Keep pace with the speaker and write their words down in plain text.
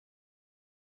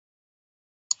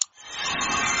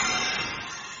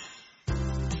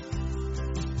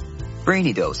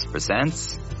Brainy Dose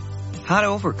presents How to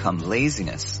Overcome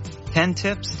Laziness, 10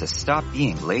 Tips to Stop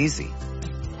Being Lazy.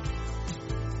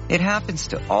 It happens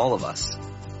to all of us.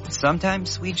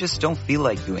 Sometimes we just don't feel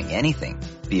like doing anything,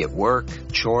 be it work,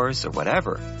 chores, or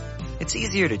whatever. It's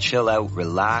easier to chill out,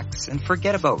 relax, and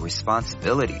forget about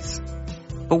responsibilities.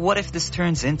 But what if this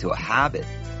turns into a habit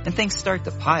and things start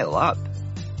to pile up?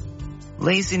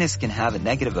 Laziness can have a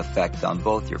negative effect on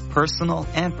both your personal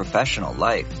and professional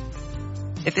life.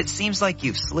 If it seems like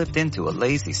you've slipped into a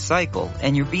lazy cycle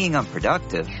and you're being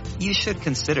unproductive, you should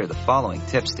consider the following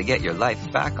tips to get your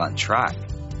life back on track.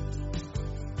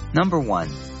 Number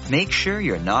 1, make sure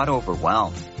you're not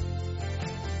overwhelmed.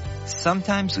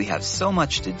 Sometimes we have so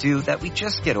much to do that we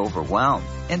just get overwhelmed,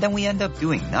 and then we end up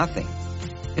doing nothing.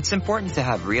 It's important to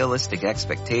have realistic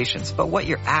expectations about what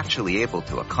you're actually able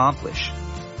to accomplish.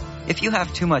 If you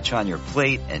have too much on your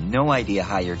plate and no idea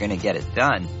how you're going to get it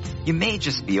done, you may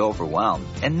just be overwhelmed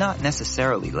and not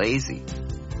necessarily lazy.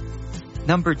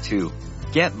 Number 2,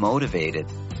 get motivated.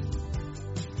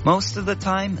 Most of the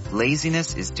time,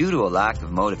 laziness is due to a lack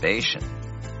of motivation.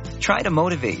 Try to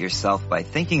motivate yourself by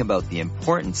thinking about the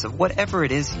importance of whatever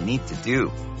it is you need to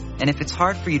do. And if it's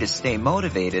hard for you to stay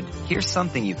motivated, here's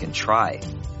something you can try.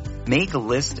 Make a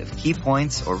list of key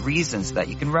points or reasons that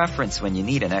you can reference when you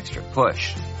need an extra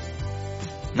push.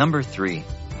 Number 3,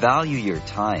 value your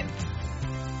time.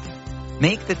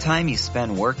 Make the time you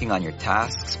spend working on your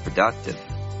tasks productive.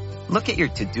 Look at your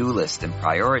to-do list and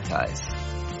prioritize.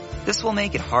 This will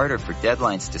make it harder for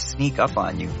deadlines to sneak up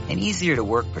on you and easier to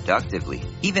work productively,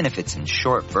 even if it's in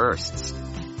short bursts.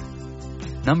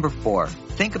 Number 4,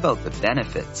 think about the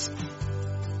benefits.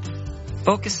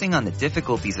 Focusing on the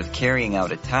difficulties of carrying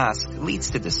out a task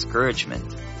leads to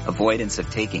discouragement, avoidance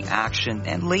of taking action,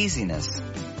 and laziness.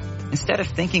 Instead of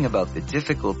thinking about the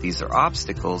difficulties or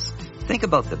obstacles, think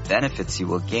about the benefits you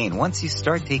will gain once you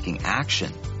start taking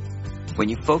action. When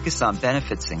you focus on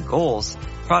benefits and goals,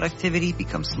 productivity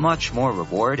becomes much more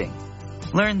rewarding.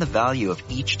 Learn the value of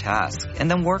each task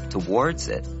and then work towards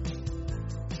it.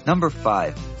 Number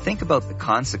 5, think about the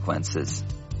consequences.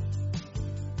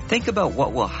 Think about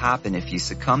what will happen if you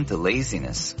succumb to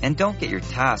laziness and don't get your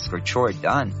task or chore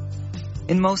done.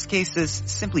 In most cases,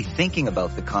 simply thinking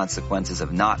about the consequences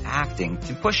of not acting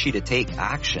can push you to take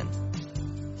action.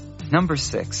 Number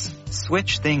 6,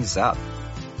 switch things up.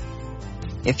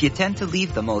 If you tend to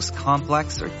leave the most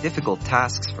complex or difficult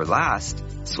tasks for last,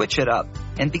 switch it up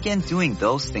and begin doing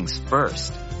those things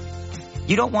first.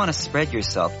 You don't want to spread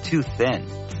yourself too thin.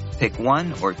 Pick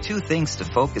 1 or 2 things to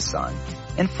focus on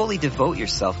and fully devote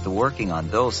yourself to working on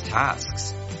those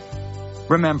tasks.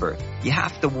 Remember, you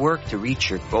have to work to reach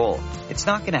your goal. It's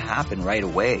not going to happen right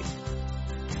away.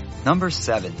 Number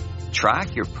 7,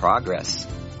 track your progress.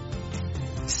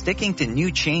 Sticking to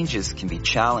new changes can be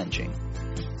challenging.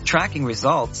 Tracking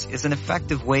results is an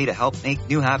effective way to help make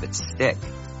new habits stick.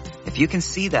 If you can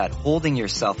see that holding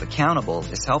yourself accountable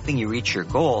is helping you reach your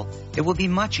goal, it will be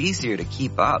much easier to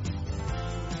keep up.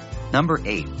 Number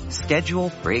 8,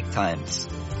 schedule break times.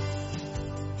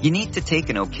 You need to take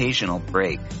an occasional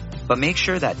break, but make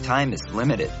sure that time is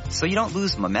limited so you don't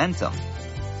lose momentum.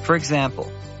 For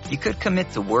example, you could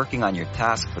commit to working on your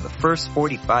task for the first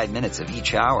 45 minutes of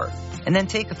each hour and then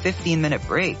take a 15-minute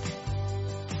break.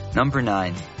 Number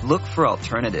 9, look for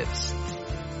alternatives.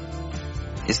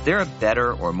 Is there a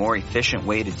better or more efficient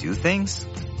way to do things?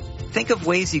 Think of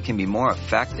ways you can be more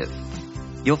effective.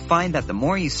 You'll find that the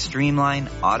more you streamline,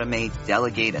 automate,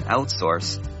 delegate, and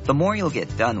outsource, the more you'll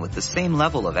get done with the same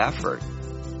level of effort.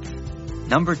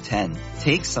 Number 10,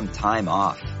 take some time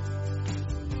off.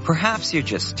 Perhaps you're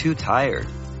just too tired.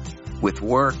 With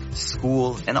work,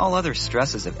 school, and all other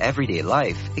stresses of everyday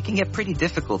life, it can get pretty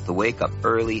difficult to wake up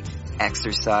early,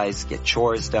 exercise, get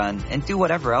chores done, and do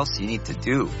whatever else you need to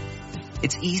do.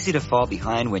 It's easy to fall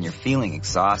behind when you're feeling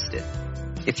exhausted.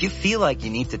 If you feel like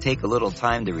you need to take a little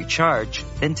time to recharge,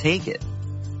 then take it.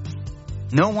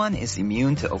 No one is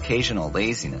immune to occasional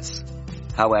laziness.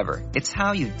 However, it's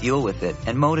how you deal with it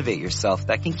and motivate yourself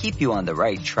that can keep you on the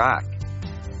right track.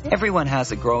 Everyone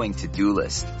has a growing to-do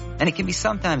list, and it can be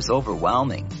sometimes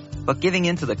overwhelming, but giving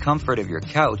into the comfort of your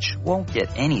couch won't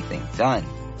get anything done.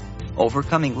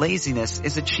 Overcoming laziness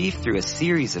is achieved through a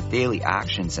series of daily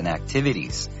actions and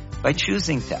activities by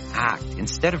choosing to act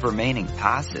instead of remaining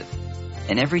passive.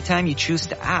 And every time you choose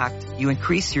to act, you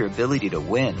increase your ability to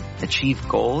win, achieve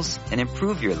goals, and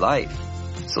improve your life.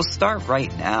 So start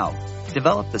right now.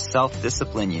 Develop the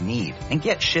self-discipline you need and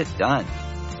get shit done.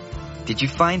 Did you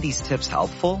find these tips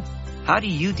helpful? How do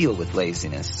you deal with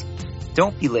laziness?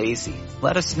 Don't be lazy.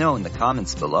 Let us know in the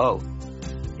comments below.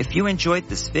 If you enjoyed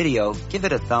this video, give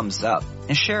it a thumbs up.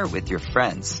 and share it with your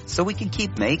friends so we can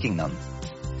keep making them.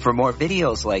 For more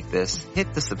videos like this,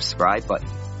 hit the subscribe button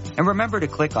and remember to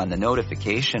click on the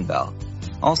notification bell.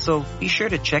 Also, be sure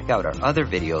to check out our other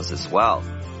videos as well.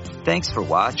 Thanks for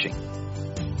watching.